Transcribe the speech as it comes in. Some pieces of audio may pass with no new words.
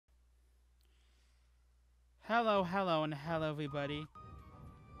Hello, hello, and hello, everybody.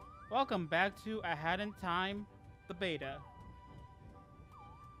 Welcome back to A Hat in Time, the beta.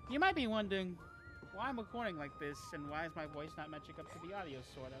 You might be wondering why I'm recording like this and why is my voice not matching up to the audio,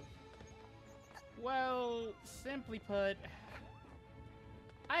 sort of. Well, simply put,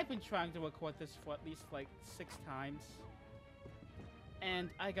 I've been trying to record this for at least like 6 times, and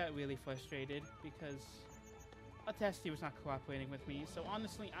I got really frustrated because Audacity was not cooperating with me, so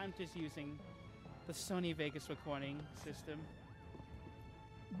honestly, I'm just using the Sony Vegas recording system.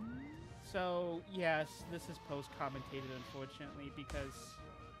 So, yes, this is post-commentated, unfortunately, because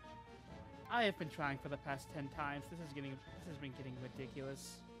I have been trying for the past 10 times. This has been getting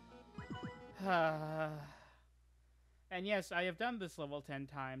ridiculous. And yes, I have done this level 10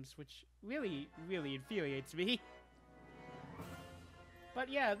 times, which really, really infuriates me. But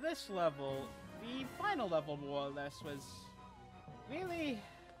yeah, this level, the final level more or less, was really,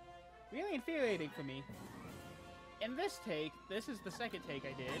 really infuriating for me. In this take, this is the second take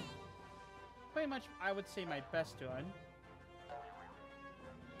I did. Pretty much, I would say my best run.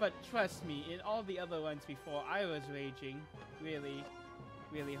 But trust me, in all the other runs before, I was raging really,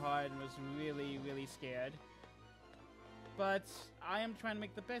 really hard and was really, really scared. But I am trying to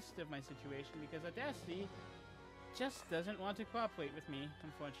make the best of my situation because Audacity just doesn't want to cooperate with me,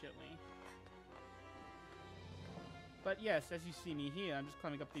 unfortunately. But yes, as you see me here, I'm just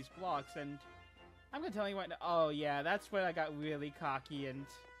climbing up these blocks, and I'm gonna tell you right now. Oh yeah, that's where I got really cocky and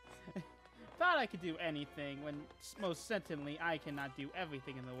thought I could do anything, when most certainly I cannot do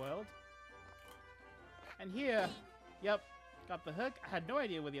everything in the world. And here, yep, got the hook. I had no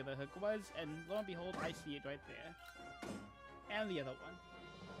idea where the other hook was, and lo and behold, I see it right there. And the other one.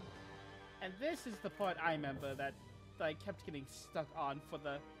 And this is the part I remember that I kept getting stuck on for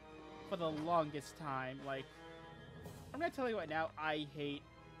the longest time. Like, I'm gonna tell you right now, I hate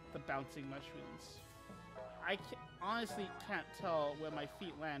the bouncing mushrooms. I honestly can't tell where my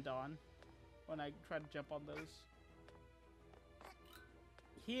feet land on when I try to jump on those.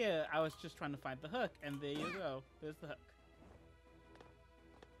 Here, I was just trying to find the hook, and there you go. There's the hook.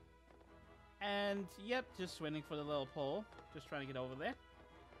 And, yep, just waiting for the little pole. Just trying to get over there.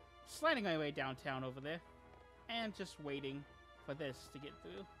 Sliding my way downtown over there. And just waiting for this to get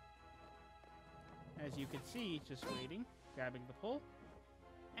through. As you can see, just waiting. Grabbing the pole.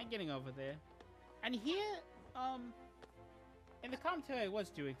 And getting over there. And here, in the commentary I was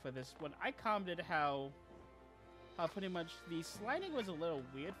doing for this one, I commented how pretty much the sliding was a little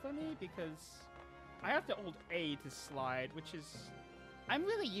weird for me because I have to hold A to slide, which is... I'm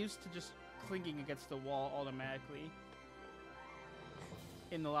really used to just clinging against the wall automatically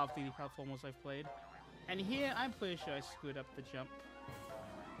in the lot of the platformers I've played. And here, I'm pretty sure I screwed up the jump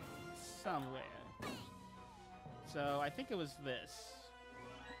somewhere. So, I think it was this.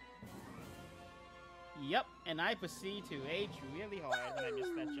 Yep, and I proceed to rage really hard when I miss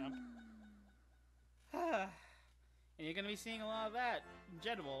that jump. And you're gonna be seeing a lot of that in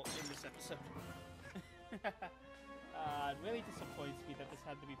general in this episode. It really disappoints me that this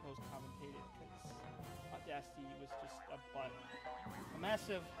had to be post-commentated because Audacity was just a butt. A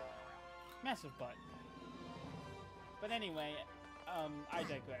massive, massive butt. But anyway, I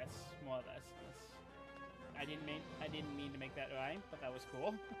digress, more or less. I didn't mean to make that rhyme, but that was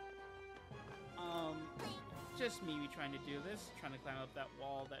cool. Just me trying to do this, trying to climb up that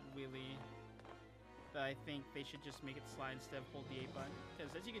wall that I think they should just make it slide instead of hold the A button.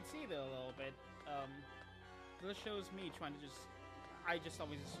 Because as you can see there a little bit, this shows me trying to I just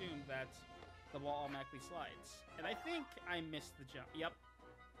always assume that the wall automatically slides. And I think I missed the jump. Yep.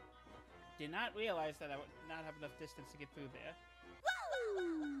 Did not realize that I would not have enough distance to get through there.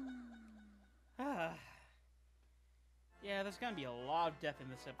 Yeah, there's gonna be a lot of death in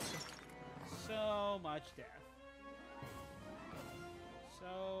this episode. So much death.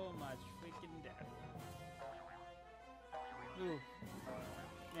 So much freaking death. Ooh.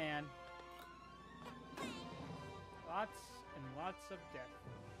 Man. Lots and lots of death.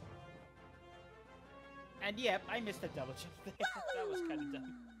 And yep, I missed a double jump there. That was kind of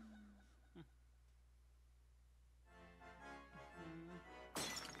dumb.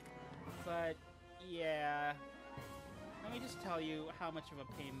 But, yeah. Let me just tell you how much of a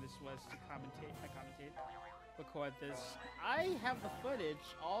pain this was to record this. I have the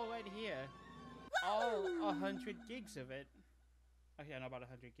footage all right here. All 100 gigs of it. Actually, I know about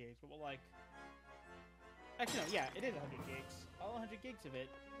 100 gigs, but we're like... Actually, no, yeah, it is 100 gigs. All 100 gigs of it.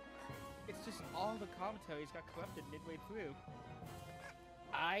 It's just all the commentaries got corrupted midway through.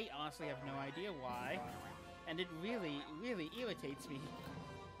 I honestly have no idea why. And it really, really irritates me.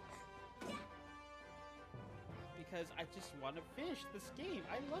 Because I just want to finish this game.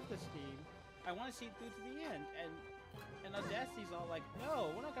 I love this game. I want to see it through to the end. And Audacity's all like,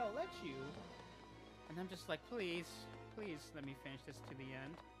 no, we're not gonna let you. And I'm just like, please, please let me finish this to the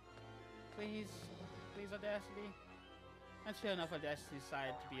end. Please, please, Audacity. And sure enough, Audacity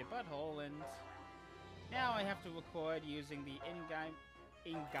decided to be a butthole, and now I have to record using the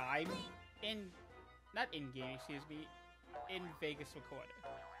not in-game, excuse me, in-Vegas recorder.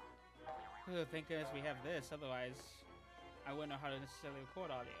 Oh, thank goodness we have this, otherwise I wouldn't know how to necessarily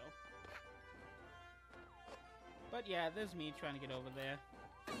record audio. But yeah, there's me trying to get over there,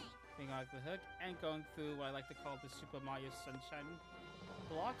 being like the hook, and going through what I like to call the Super Mario Sunshine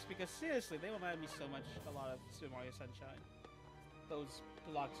blocks, because seriously, they remind me so much a lot of Super Mario Sunshine. Those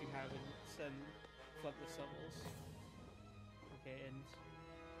blocks you have in some Floodless levels. Okay, and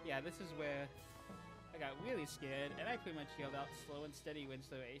yeah, this is where I got really scared, and I pretty much yelled out, slow and steady wins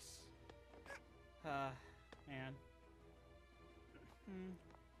the race. Man.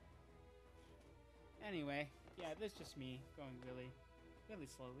 Anyway, yeah, this is just me going really, really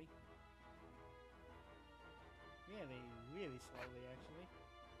slowly. Really, really slowly, actually.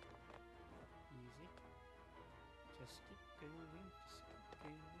 Easy. Just keep going, just keep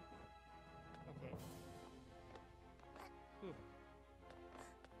going. Okay. Whew.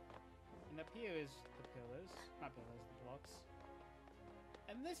 And up here is the pillars. Not pillars, the blocks.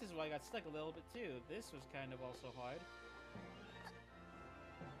 And this is where I got stuck a little bit too. This was kind of also hard.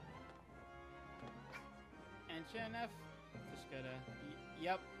 And sure enough, just gonna...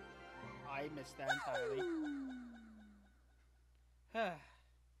 Yep. I missed that entirely.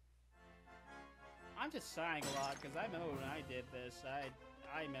 I'm just sighing a lot, because I remember when I did this, I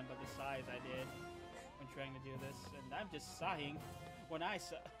remember the sighs I did when trying to do this, and I'm just sighing when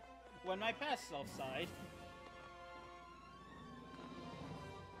when my past self sighed.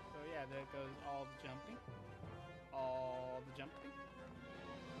 So yeah, there goes all the jumping. All the jumping.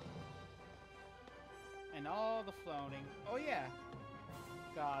 And all the floating. Oh yeah!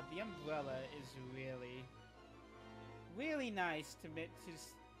 God, the umbrella is really, really nice to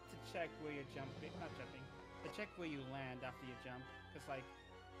check where you're jumping. Not jumping. To check where you land after you jump. Because, like,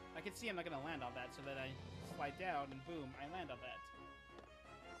 I can see I'm not going to land on that, so then I slide down and boom, I land on that.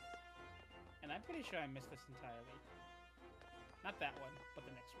 And I'm pretty sure I missed this entirely. Not that one, but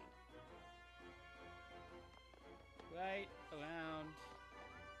the next one. Right around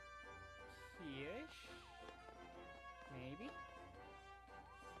here-ish? Maybe?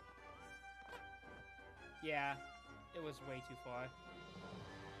 Yeah, it was way too far. I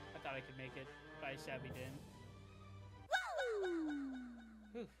thought I could make it, but I sadly didn't.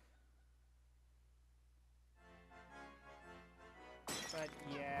 Whew. But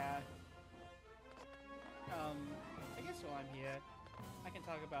yeah, I guess while I'm here, I can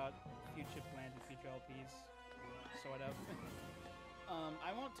talk about future plans and future LPs, sort of.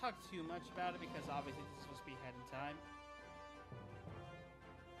 I won't talk too much about it because obviously this is supposed to be ahead in time.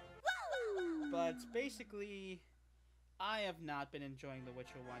 But basically, I have not been enjoying The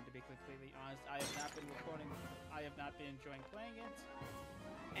Witcher 1, to be completely honest. I have not been enjoying playing it.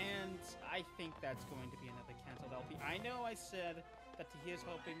 And I think that's going to be another cancelled LP. I know I said that Tahir's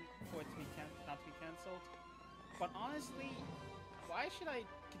hoping for it to be not to be cancelled. But honestly, why should I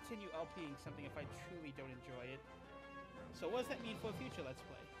continue LPing something if I truly don't enjoy it? So what does that mean for a future Let's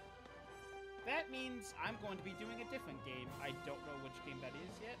Play? That means I'm going to be doing a different game. I don't know which game that is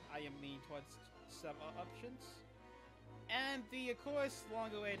yet. I am leaning towards some options. And the, of course,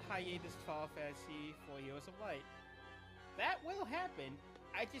 long-awaited hiatus Final Fantasy 4 Years of Light. That will happen.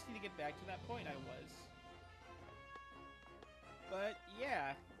 I just need to get back to that point I was. But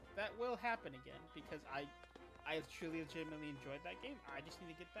yeah, that will happen again because I truly legitimately enjoyed that game. I just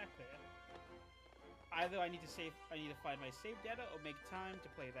need to get back there. Either I need to find my save data or make time to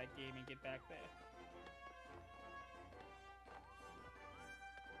play that game and get back there.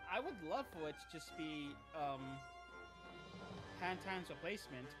 I would love for it to just be hand times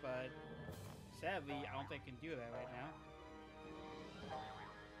replacement, but sadly I don't think I can do that right now.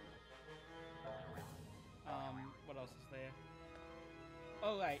 What else is there?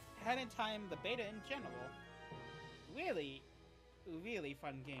 Oh right, Hand in Time, the beta in general. Really, really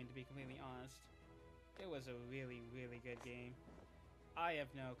fun game to be completely honest. It was a really, really good game. I have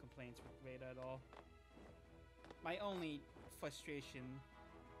no complaints with the beta at all. My only frustration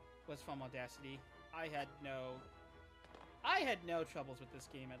was from Audacity. I had no troubles with this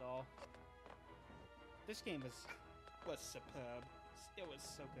game at all. This game was superb. It was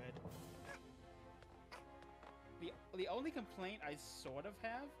so good. The only complaint I sort of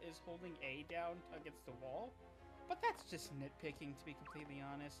have is holding A down against the wall, but that's just nitpicking, to be completely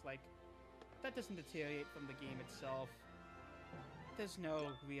honest. Like, that doesn't deteriorate from the game itself. there's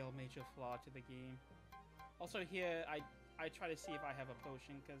no real major flaw to the game. Also here, I try to see if I have a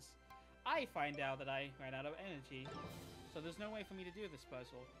potion, because I find out that I ran out of energy. So there's no way for me to do this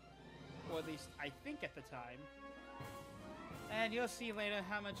puzzle. Or at least, I think at the time. And you'll see later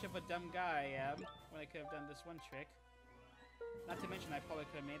how much of a dumb guy I am when I could have done this one trick. Not to mention, I probably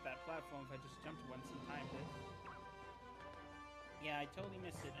could have made that platform if I just jumped once and timed it. Yeah, I totally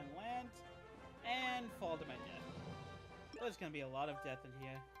missed it. And land, and fall to my death. There's gonna be a lot of death in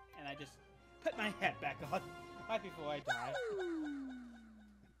here. And I just put my hat back on right before I die.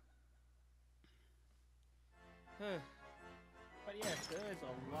 But yes, there is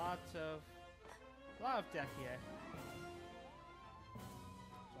a lot of death here.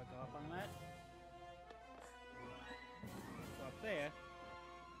 So I go up on that. Go up there.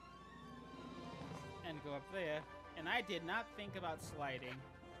 And go up there. And I did not think about sliding.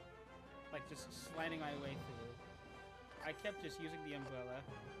 Like just sliding my way through. I kept just using the umbrella.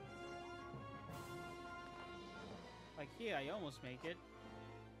 Like here, I almost make it.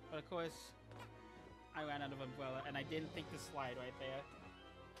 But of course, I ran out of umbrella, and I didn't think to slide right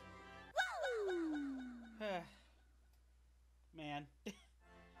there. Man.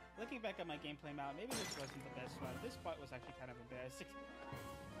 Looking back at my gameplay now, maybe this wasn't the best one. This part was actually kind of embarrassing.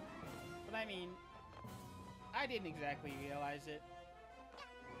 But I mean, I didn't exactly realize it.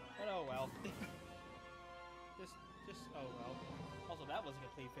 But oh well. just oh well. Also, that was a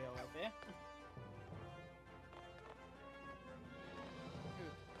complete fail right there.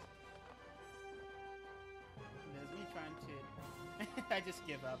 There's me trying to... I just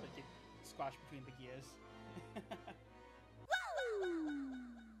give up and get squashed between the gears.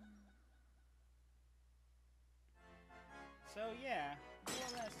 So yeah, more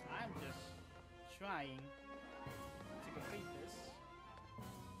or less, I'm just trying to complete this.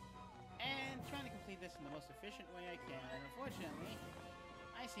 And trying to complete this in the most efficient way I can. And unfortunately,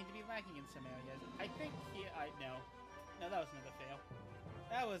 I seem to be lacking in some areas. I think here... No, that was another fail.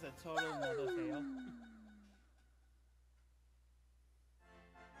 That was a total another fail.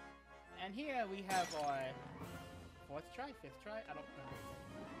 And here we have our 4th try, 5th try, I don't remember.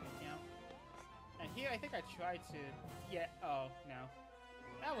 You know? And here I think I tried to... Yeah, oh, no.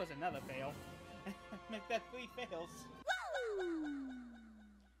 That was another fail. Make that 3 fails.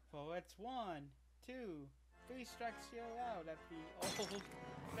 For it's 1, 2, 3 strikes you're out at the old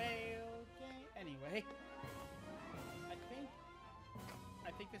fail game. Anyway.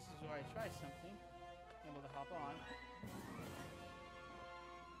 I think this is where I try something. Able to hop on.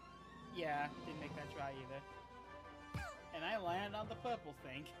 Yeah, didn't make that try either. And I land on the purple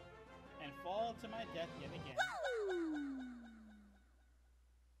thing. And fall to my death yet again.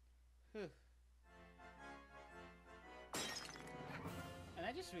 Whew. And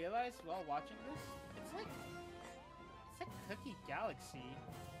I just realized while watching this, it's like Cookie Galaxy.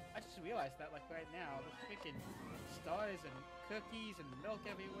 I just realized that like right now. There's freaking stars and cookies and milk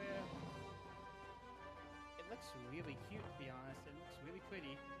everywhere. It looks really cute, to be honest. It looks really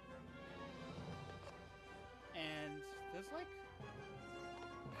pretty. And there's like...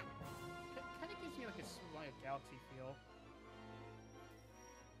 It kind of gives me like a Mario Galaxy feel.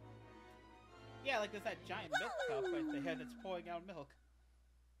 Yeah, like there's that giant milk cup right there that's pouring out milk.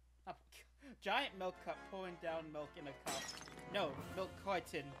 Oh, giant milk cup pouring down milk in a cup. No, milk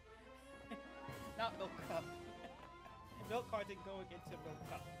carton. Not milk cup. Milk carton going into milk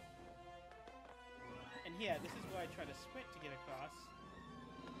cup. And yeah, this is where I try to sprint to get across.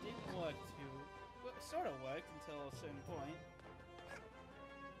 Didn't work too. Well, it sort of worked until a certain point.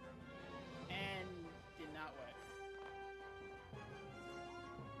 And did not work.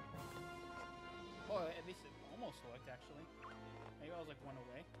 Or at least it almost worked, actually. Maybe I was like 1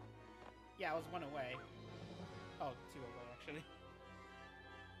 away. Yeah, I was 1 away. Oh, 2 away, actually.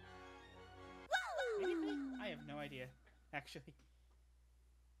 Maybe? I have no idea, actually.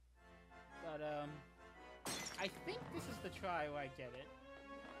 But, I think this is the try where I get it.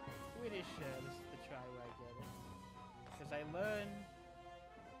 Pretty sure this is the try where I get it. Because I learned...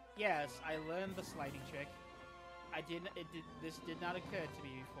 Yes, I learned the sliding trick. This did not occur to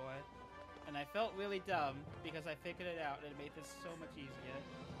me before. And I felt really dumb because I figured it out and it made this so much easier.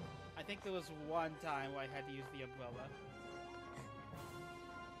 I think there was one time where I had to use the umbrella.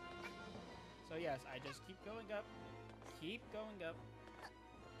 So yes, I just keep going up, keep going up,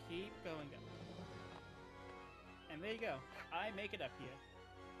 keep going up. And there you go. I make it up here.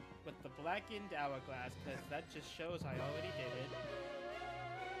 With the blackened hourglass, because that just shows I already did it.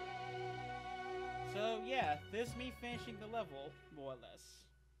 So yeah, there's me finishing the level, more or less.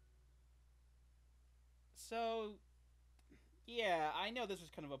 So, yeah, I know this was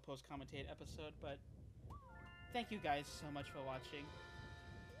kind of a post-commentate episode, but thank you guys so much for watching.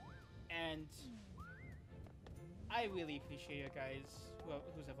 And I really appreciate you guys,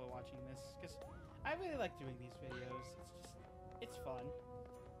 who's ever watching this, because I really like doing these videos. It's fun.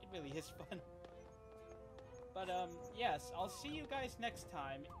 It really is fun. But, yes, I'll see you guys next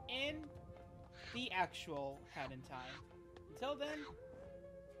time in the actual Hat in Time. Until then,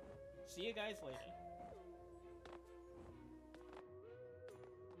 see you guys later.